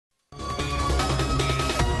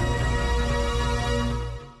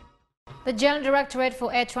The General Directorate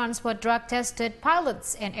for Air Transport drug tested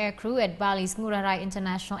pilots and aircrew at Bali's Ngurah Rai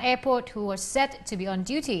International Airport who were set to be on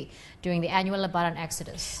duty during the annual Lebaran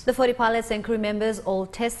exodus. The 40 pilots and crew members all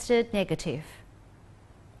tested negative.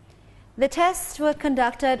 The tests were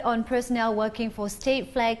conducted on personnel working for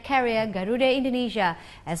state flag carrier Garuda Indonesia,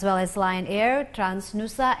 as well as Lion Air,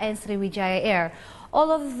 Transnusa and Sriwijaya Air.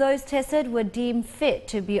 All of those tested were deemed fit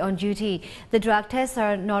to be on duty. The drug tests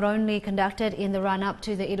are not only conducted in the run-up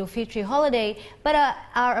to the Idul Fitri holiday, but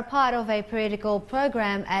are a part of a periodical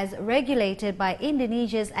program as regulated by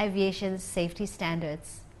Indonesia's aviation safety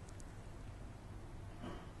standards.